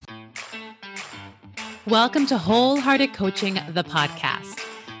Welcome to Wholehearted Coaching, the podcast.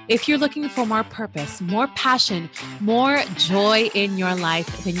 If you're looking for more purpose, more passion, more joy in your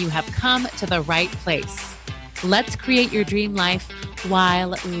life, then you have come to the right place. Let's create your dream life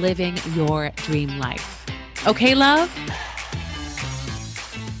while living your dream life. Okay, love?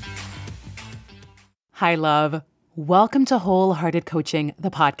 Hi, love. Welcome to Wholehearted Coaching, the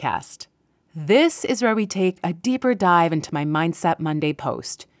podcast. This is where we take a deeper dive into my Mindset Monday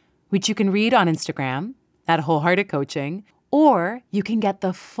post, which you can read on Instagram at Wholehearted Coaching, or you can get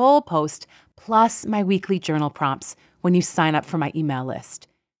the full post plus my weekly journal prompts when you sign up for my email list.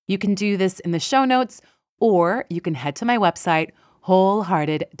 You can do this in the show notes, or you can head to my website,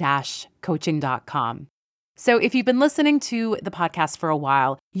 wholehearted-coaching.com. So if you've been listening to the podcast for a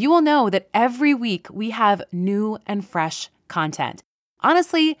while, you will know that every week we have new and fresh content.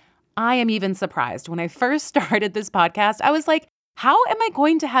 Honestly, I am even surprised. When I first started this podcast, I was like, how am I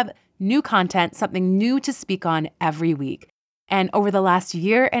going to have new content, something new to speak on every week? And over the last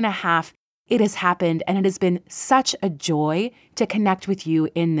year and a half, it has happened, and it has been such a joy to connect with you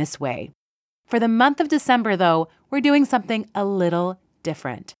in this way. For the month of December, though, we're doing something a little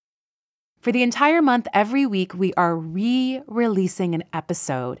different. For the entire month, every week, we are re-releasing an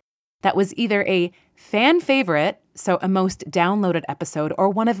episode that was either a fan favorite, so a most downloaded episode, or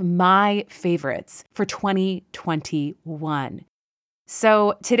one of my favorites for 2021.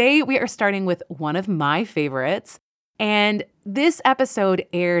 So today we are starting with one of my favorites, and this episode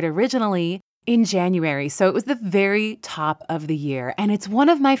aired originally in January, so it was the very top of the year, and it's one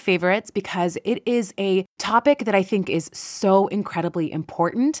of my favorites because it is a topic that I think is so incredibly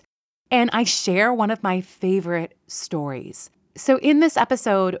important, and I share one of my favorite stories. So in this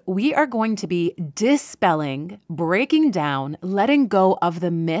episode, we are going to be dispelling, breaking down, letting go of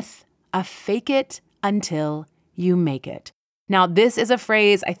the myth of fake it until you make it. Now, this is a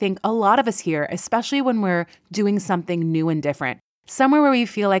phrase I think a lot of us hear, especially when we're doing something new and different, somewhere where we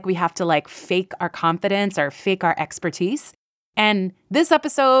feel like we have to fake our confidence or fake our expertise. And this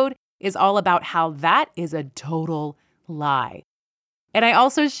episode is all about how that is a total lie. And I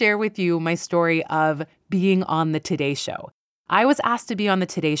also share with you my story of being on the Today Show. I was asked to be on the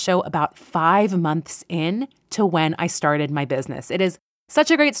Today Show about 5 months in to when I started my business. It is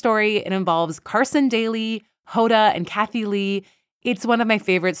such a great story. It involves Carson Daly, Hoda, and Kathy Lee. It's one of my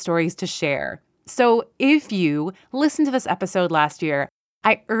favorite stories to share. So if you listened to this episode last year,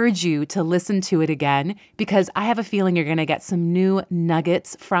 I urge you to listen to it again because I have a feeling you're going to get some new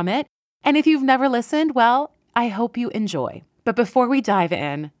nuggets from it. And if you've never listened, well, I hope you enjoy. But before we dive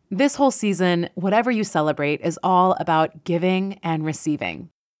in, this whole season, whatever you celebrate, is all about giving and receiving.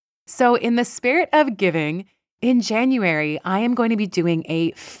 So in the spirit of giving, in January, I am going to be doing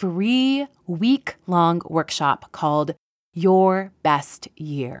a free week-long workshop called Your Best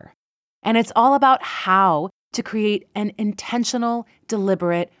Year. And it's all about how to create an intentional,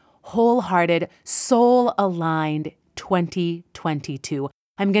 deliberate, wholehearted, soul-aligned 2022.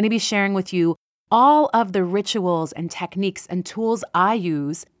 I'm going to be sharing with you all of the rituals and techniques and tools I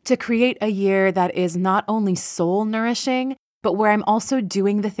use to create a year that is not only soul nourishing, but where I'm also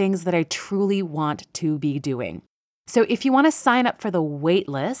doing the things that I truly want to be doing. So if you want to sign up for the wait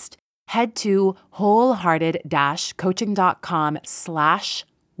list, head to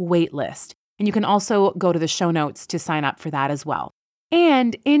wholehearted-coaching.com/waitlist. And you can also go to the show notes to sign up for that as well.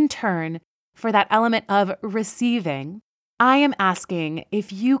 And in turn, for that element of receiving, I am asking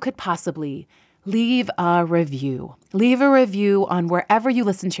if you could possibly leave a review. Leave a review on wherever you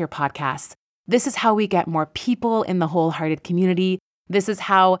listen to your podcasts. This is how we get more people in the Wholehearted community. This is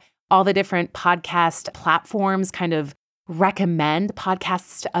how all the different podcast platforms kind of recommend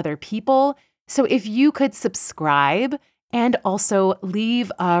podcasts to other people. So if you could subscribe and also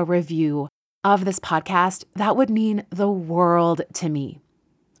leave a review of this podcast, that would mean the world to me.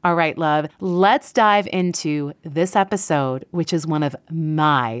 All right, love, let's dive into this episode, which is one of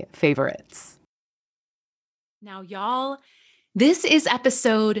my favorites. Now, y'all, this is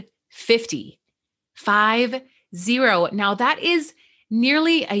episode 50. 50. Now, that is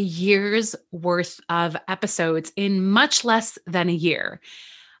nearly a year's worth of episodes in much less than a year.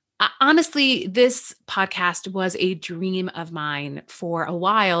 Honestly, this podcast was a dream of mine for a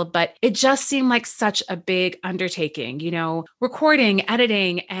while, but it just seemed like such a big undertaking, recording,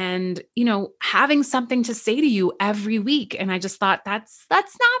 editing, and, having something to say to you every week. And I just thought that's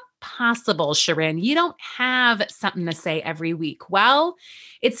not possible, Sharon. You don't have something to say every week. Well,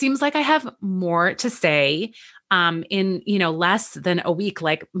 it seems like I have more to say in, less than a week,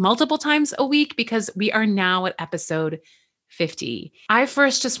 like multiple times a week, because we are now at episode 50. I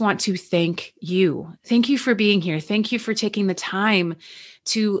first just want to thank you. Thank you for being here. Thank you for taking the time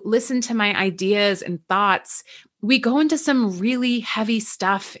to listen to my ideas and thoughts. We go into some really heavy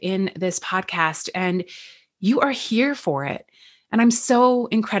stuff in this podcast, and you are here for it. And I'm so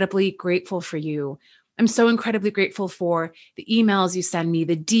incredibly grateful for you. I'm so incredibly grateful for the emails you send me,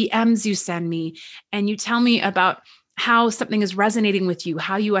 the DMs you send me, and you tell me about how something is resonating with you,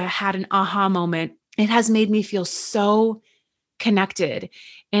 how you had an aha moment. It has made me feel so connected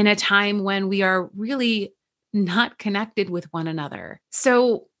in a time when we are really not connected with one another.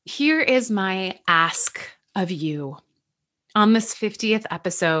 So here is my ask of you. On this 50th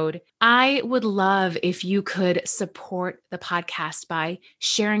episode, I would love if you could support the podcast by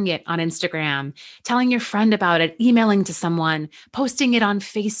sharing it on Instagram, telling your friend about it, emailing to someone, posting it on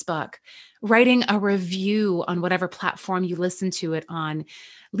Facebook, writing a review on whatever platform you listen to it on,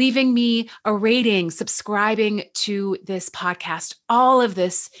 leaving me a rating, subscribing to this podcast. All of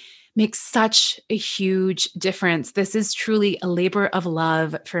this makes such a huge difference. This is truly a labor of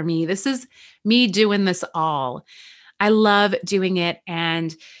love for me. This is me doing this all. I love doing it.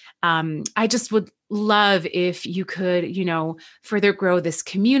 And I just would love if you could, further grow this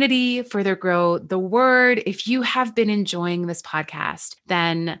community, further grow the word. If you have been enjoying this podcast,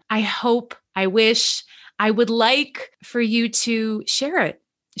 then I hope, I wish, I would like for you to share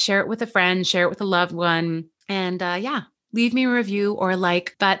it with a friend, share it with a loved one. And leave me a review or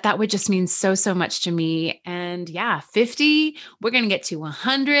but that would just mean so, so much to me. And 50, we're going to get to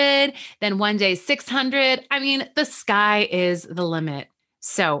 100, then one day 600. I mean, the sky is the limit.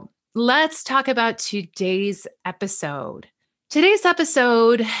 So let's talk about today's episode. Today's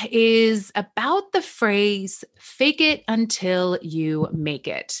episode is about the phrase, fake it until you make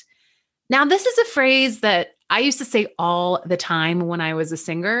it. Now, this is a phrase that I used to say all the time when I was a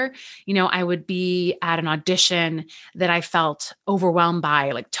singer. I would be at an audition that I felt overwhelmed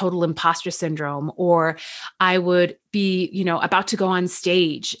by, like total imposter syndrome, or I would be, about to go on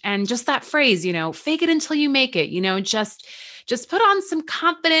stage. And just that phrase, fake it until you make it, just put on some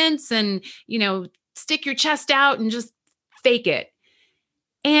confidence and, stick your chest out and just fake it.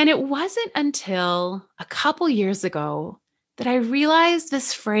 And it wasn't until a couple years ago that I realized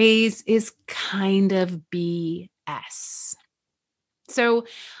this phrase is kind of BS. So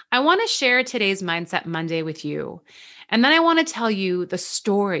I want to share today's Mindset Monday with you. And then I want to tell you the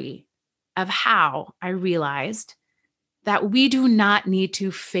story of how I realized that we do not need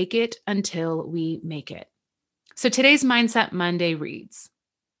to fake it until we make it. So today's Mindset Monday reads,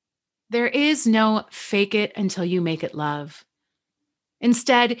 there is no fake it until you make it love.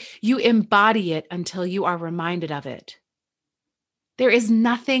 Instead, you embody it until you are reminded of it. There is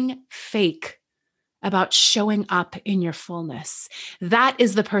nothing fake about showing up in your fullness. That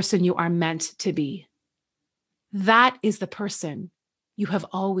is the person you are meant to be. That is the person you have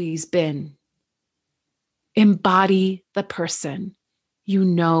always been. Embody the person you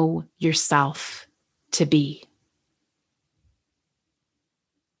know yourself to be.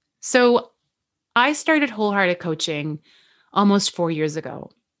 So I started Wholehearted Coaching almost 4 years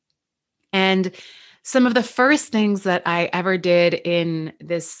ago. And some of the first things that I ever did in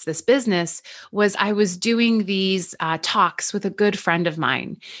this business was I was doing these talks with a good friend of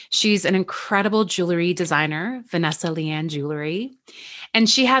mine. She's an incredible jewelry designer, Vanessa Leanne Jewelry. And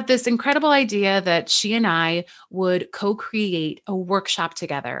she had this incredible idea that she and I would co-create a workshop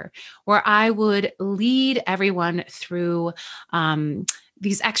together where I would lead everyone through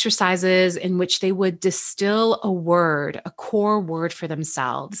these exercises in which they would distill a word, a core word for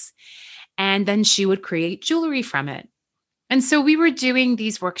themselves. And then she would create jewelry from it. And so we were doing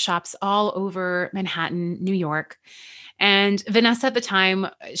these workshops all over Manhattan, New York. And Vanessa at the time,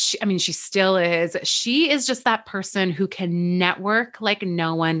 she still is. She is just that person who can network like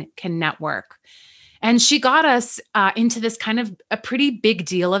no one can network. And she got us into this kind of a pretty big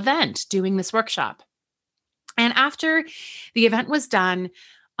deal event doing this workshop. And after the event was done,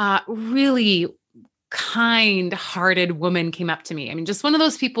 really kind-hearted woman came up to me. Just one of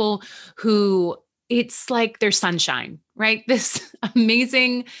those people who it's like they're sunshine, right? This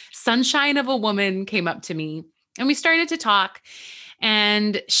amazing sunshine of a woman came up to me and we started to talk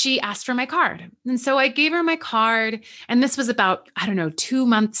and she asked for my card. And so I gave her my card. And this was about, 2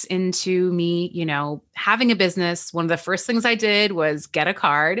 months into me, having a business. One of the first things I did was get a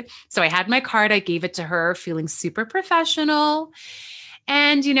card. So I had my card. I gave it to her feeling super professional.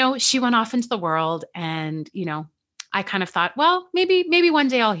 And, she went off into the world and, I kind of thought, well, maybe one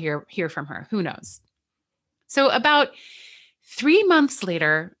day I'll hear from her. Who knows? So about 3 months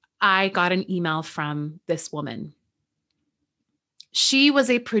later, I got an email from this woman. She was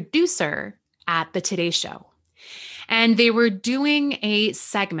a producer at the Today Show. And they were doing a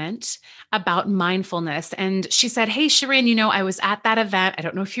segment about mindfulness. And she said, "Hey, Shirin, I was at that event. I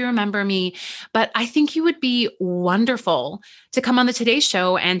don't know if you remember me, but I think you would be wonderful to come on the Today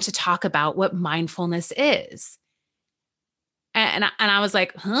Show and to talk about what mindfulness is." And I was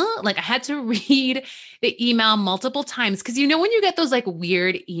like, huh? Like I had to read the email multiple times because when you get those like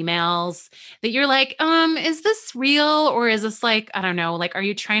weird emails that you're like, is this real or is this like, I don't know, like, are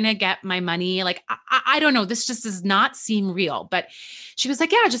you trying to get my money? Like, I don't know. This just does not seem real. But she was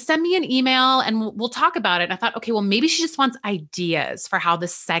like, yeah, just send me an email and we'll talk about it. And I thought, okay, well, maybe she just wants ideas for how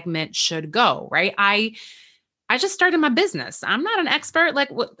this segment should go, right? I just started my business. I'm not an expert.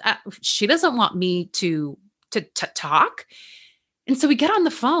 Like, what? She doesn't want me to talk. And so we get on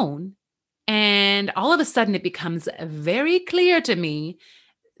the phone, and all of a sudden it becomes very clear to me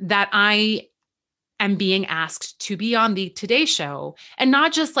that I am being asked to be on the Today Show, and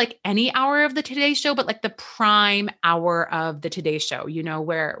not just like any hour of the Today Show, but like the prime hour of the Today Show,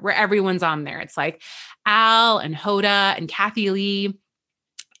 where everyone's on there. It's like Al and Hoda and Kathy Lee.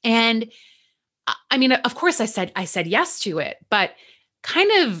 And I mean, of course I said yes to it, but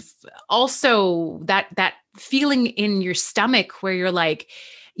kind of also that feeling in your stomach where you're like,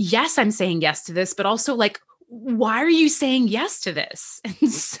 yes, I'm saying yes to this, but also like, why are you saying yes to this?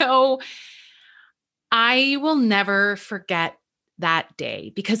 And so I will never forget that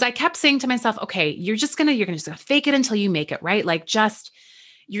day because I kept saying to myself, okay, you're gonna fake it until you make it, right? Like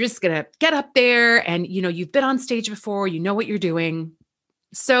you're just gonna get up there and you've been on stage before, you know what you're doing.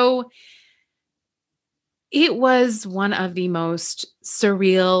 So it was one of the most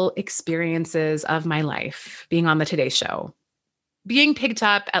surreal experiences of my life being on the Today Show, being picked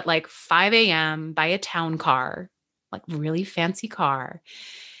up at like 5 a.m. by a town car, like really fancy car,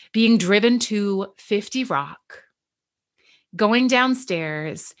 being driven to 50 Rock, going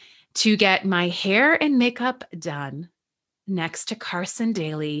downstairs to get my hair and makeup done next to Carson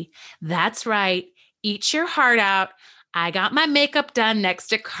Daly. That's right. Eat your heart out. I got my makeup done next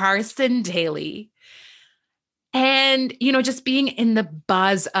to Carson Daly. And, just being in the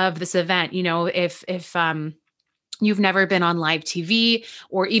buzz of this event, if you've never been on live TV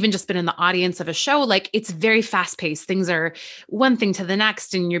or even just been in the audience of a show, like it's very fast paced. Things are one thing to the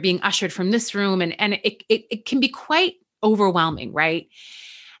next and you're being ushered from this room and it can be quite overwhelming, right?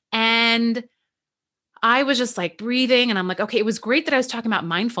 And I was just like breathing and I'm like, okay, it was great that I was talking about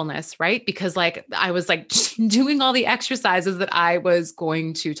mindfulness, right? Because like I was like doing all the exercises that I was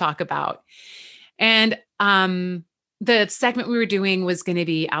going to talk about. And the segment we were doing was going to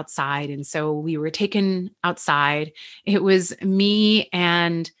be outside. And so we were taken outside. It was me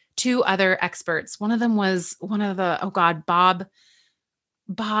and two other experts. One of them was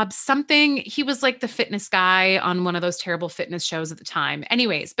Bob something. He was like the fitness guy on one of those terrible fitness shows at the time.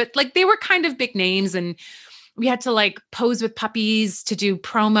 Anyways, but like they were kind of big names and we had to like pose with puppies to do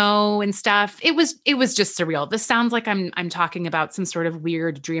promo and stuff. It was just surreal. This sounds like I'm talking about some sort of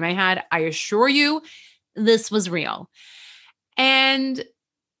weird dream I had. I assure you this was real. And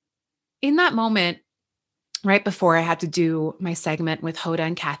in that moment, right before I had to do my segment with Hoda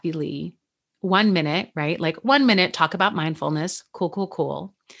and Kathy Lee, 1 minute, right? Like 1 minute, talk about mindfulness. Cool, cool,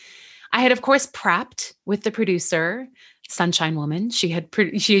 cool. I had, of course, prepped with the producer, Sunshine Woman. She had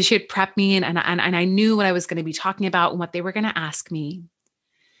prepped me and I knew what I was going to be talking about and what they were going to ask me.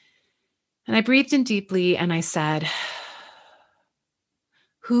 And I breathed in deeply and I said,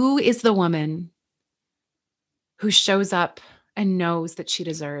 who is the woman who shows up and knows that she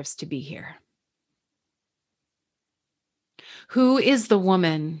deserves to be here? Who is the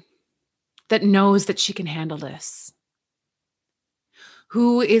woman that knows that she can handle this?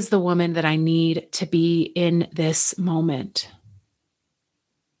 Who is the woman that I need to be in this moment?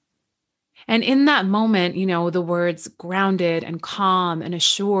 And in that moment, the words grounded and calm and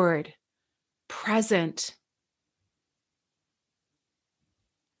assured, present.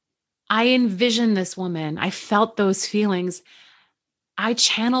 I envisioned this woman. I felt those feelings. I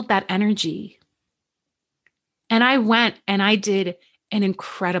channeled that energy. And I went and I did an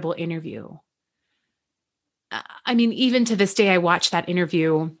incredible interview. I mean, even to this day, I watch that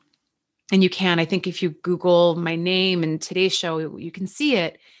interview and I think if you Google my name and Today's Show, you can see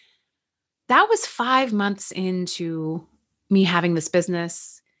it. That was 5 months into me having this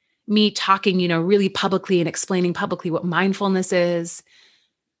business, me talking, really publicly and explaining publicly what mindfulness is.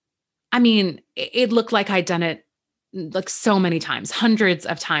 I mean, it looked like I'd done it like so many times, hundreds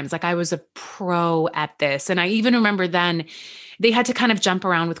of times. Like I was a pro at this. And I even remember then they had to kind of jump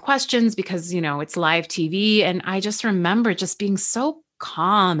around with questions because, it's live TV. And I just remember just being so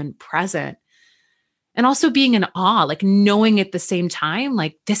calm and present and also being in awe, like knowing at the same time,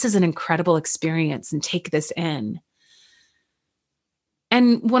 like this is an incredible experience and take this in.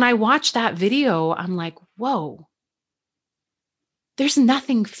 And when I watch that video, I'm like, whoa, there's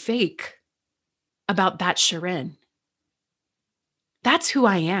nothing fake about that Shirin. That's who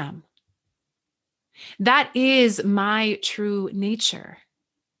I am. That is my true nature.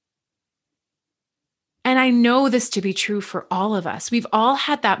 And I know this to be true for all of us. We've all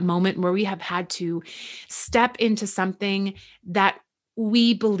had that moment where we have had to step into something that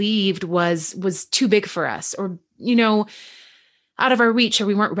we believed was too big for us, or, out of our reach, or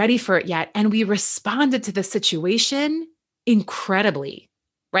we weren't ready for it yet. And we responded to the situation incredibly,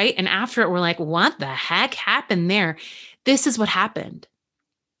 right? And after it, we're like, what the heck happened there? This is what happened.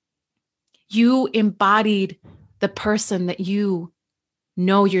 You embodied the person that you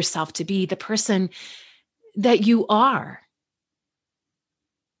know yourself to be, the person that you are.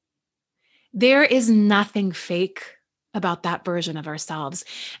 There is nothing fake about that version of ourselves.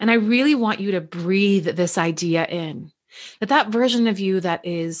 And I really want you to breathe this idea in, that version of you that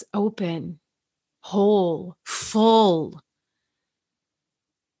is open, whole, full,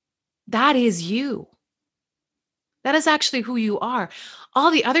 that is you. That is actually who you are.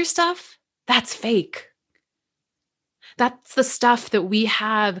 All the other stuff, that's fake. That's the stuff that we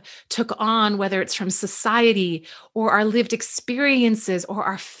have took on, whether it's from society or our lived experiences or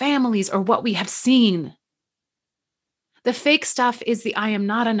our families or what we have seen. The fake stuff is the I am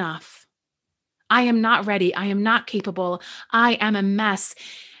not enough. I am not ready. I am not capable. I am a mess.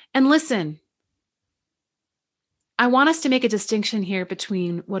 And listen, I want us to make a distinction here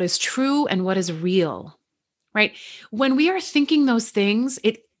between what is true and what is real, right? When we are thinking those things,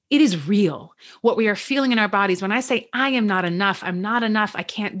 it is real. What we are feeling in our bodies. When I say, I am not enough, I'm not enough, I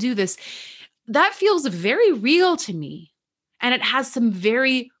can't do this, that feels very real to me. And it has some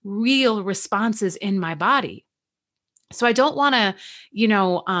very real responses in my body. So I don't want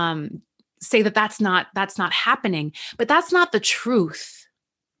to, say that that's not happening, but that's not the truth.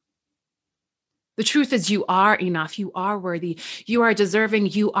 The truth is you are enough, you are worthy, you are deserving,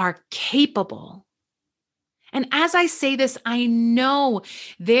 you are capable. And as I say this, I know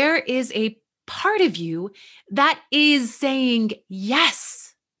there is a part of you that is saying,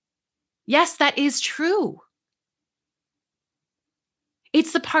 yes, that is true.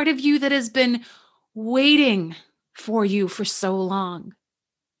 It's the part of you that has been waiting for you for so long.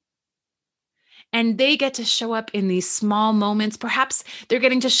 And they get to show up in these small moments. Perhaps they're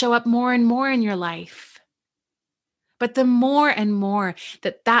getting to show up more and more in your life. But the more and more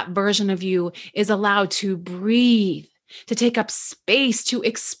that version of you is allowed to breathe, to take up space, to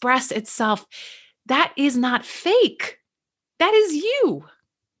express itself, that is not fake. That is you.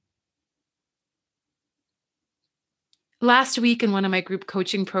 Last week in one of my group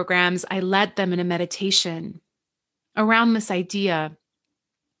coaching programs, I led them in a meditation around this idea.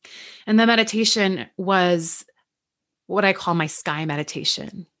 And the meditation was what I call my sky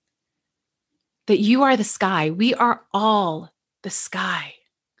meditation. That you are the sky. We are all the sky.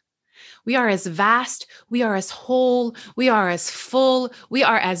 We are as vast, we are as whole, we are as full, we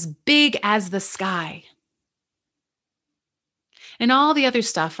are as big as the sky. And all the other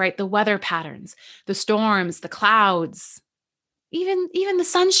stuff, right? The weather patterns, the storms, the clouds, even the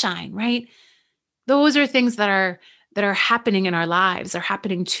sunshine, right? Those are things that are happening in our lives, are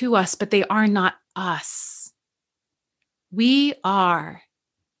happening to us, but they are not us. We are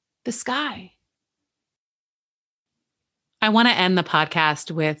the sky. I want to end the podcast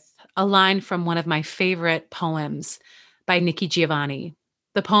with a line from one of my favorite poems by Nikki Giovanni.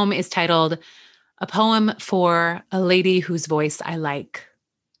 The poem is titled, "A Poem for a Lady Whose Voice I Like."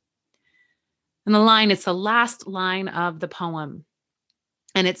 And it's the last line of the poem.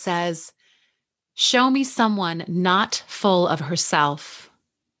 And it says, "Show me someone not full of herself,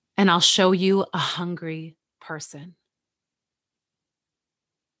 and I'll show you a hungry person."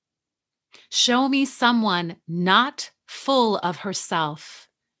 Show me someone not full of herself,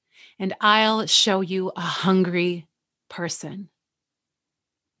 and I'll show you a hungry person.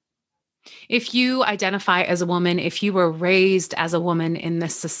 If you identify as a woman, if you were raised as a woman in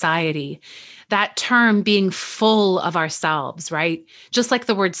this society, that term being full of ourselves, right? Just like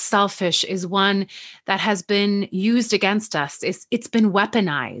the word selfish is one that has been used against us. It's been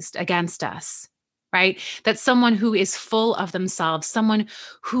weaponized against us, right? That someone who is full of themselves, someone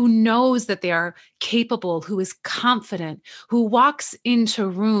who knows that they are capable, who is confident, who walks into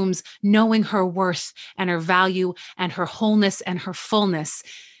rooms knowing her worth and her value and her wholeness and her fullness,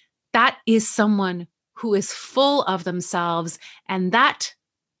 that is someone who is full of themselves, and that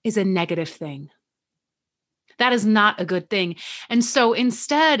is a negative thing. That is not a good thing. And so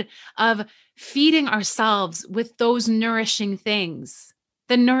instead of feeding ourselves with those nourishing things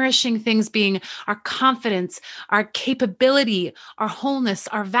The nourishing things being our confidence, our capability, our wholeness,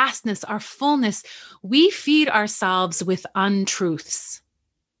 our vastness, our fullness. We feed ourselves with untruths.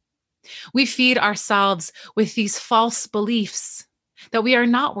 We feed ourselves with these false beliefs that we are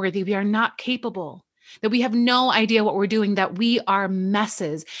not worthy, we are not capable, that we have no idea what we're doing, that we are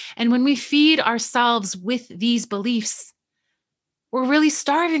messes. And when we feed ourselves with these beliefs, we're really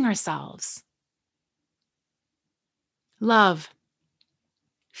starving ourselves. Love.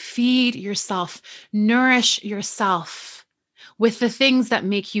 Feed yourself, nourish yourself with the things that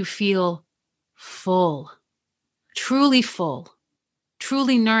make you feel full, truly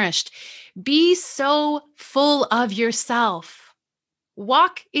nourished. Be so full of yourself.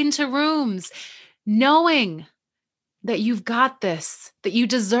 Walk into rooms knowing that you've got this, that you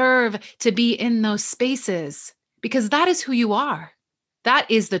deserve to be in those spaces, because that is who you are.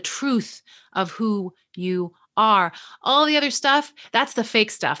 That is the truth of who you are. All the other stuff, that's the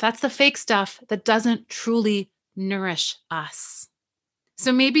fake stuff. That's the fake stuff that doesn't truly nourish us.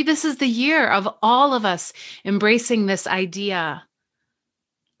 So maybe this is the year of all of us embracing this idea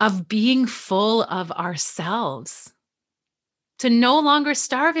of being full of ourselves, to no longer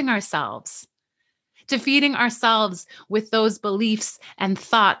starving ourselves, to feeding ourselves with those beliefs and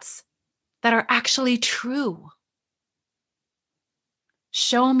thoughts that are actually true.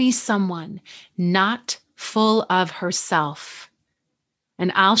 Show me someone not full of herself,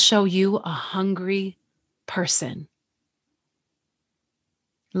 and I'll show you a hungry person.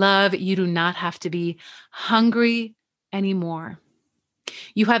 Love, you do not have to be hungry anymore.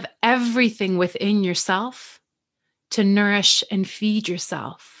 You have everything within yourself to nourish and feed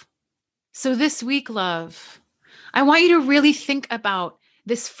yourself. So this week, love, I want you to really think about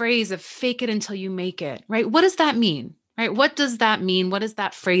this phrase of fake it until you make it, right? What does that mean, right? What does that mean? What does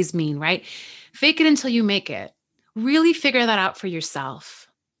that phrase mean, right? Fake it until you make it. Really figure that out for yourself.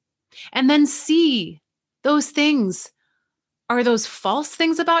 And then see those things. Are those false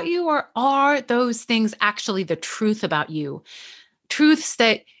things about you, or are those things actually the truth about you? Truths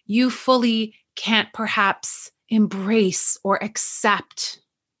that you fully can't perhaps embrace or accept,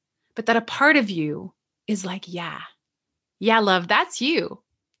 but that a part of you is like, yeah, love, that's you.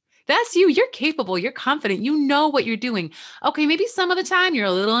 That's you. You're capable. You're confident. You know what you're doing. Okay, maybe some of the time you're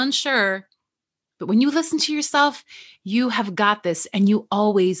a little unsure, but when you listen to yourself, you have got this, and you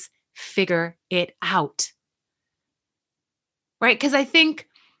always figure it out. Right? Because I think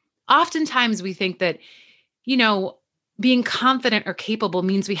oftentimes we think that, being confident or capable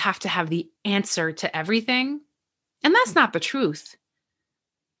means we have to have the answer to everything. And that's not the truth.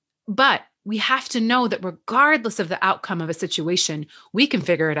 But we have to know that regardless of the outcome of a situation, we can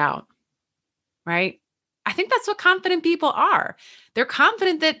figure it out. Right? I think that's what confident people are. They're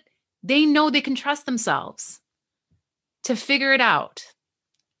confident that they know they can trust themselves to figure it out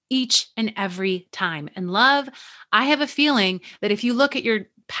each and every time. And love, I have a feeling that if you look at your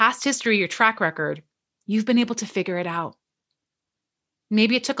past history, your track record, you've been able to figure it out.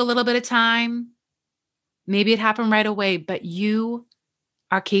 Maybe it took a little bit of time. Maybe it happened right away, but you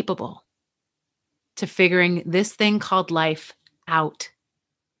are capable to figuring this thing called life out.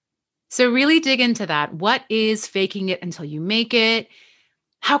 So really dig into that. What is faking it until you make it?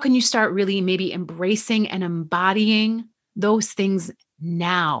 How can you start really maybe embracing and embodying those things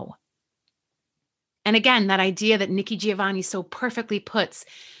now? And again, that idea that Nikki Giovanni so perfectly puts,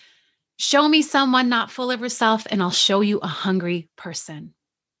 show me someone not full of herself and I'll show you a hungry person.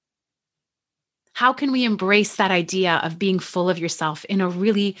 How can we embrace that idea of being full of yourself in a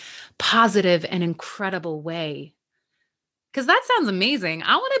really positive and incredible way? Because that sounds amazing.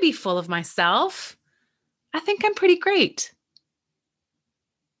 I want to be full of myself. I think I'm pretty great.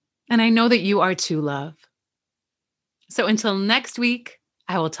 And I know that you are too, love. So until next week,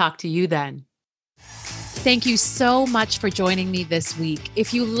 I will talk to you then. Thank you so much for joining me this week.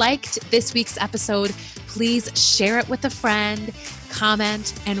 If you liked this week's episode, please share it with a friend,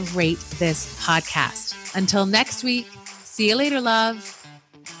 comment, and rate this podcast. Until next week, see you later, love.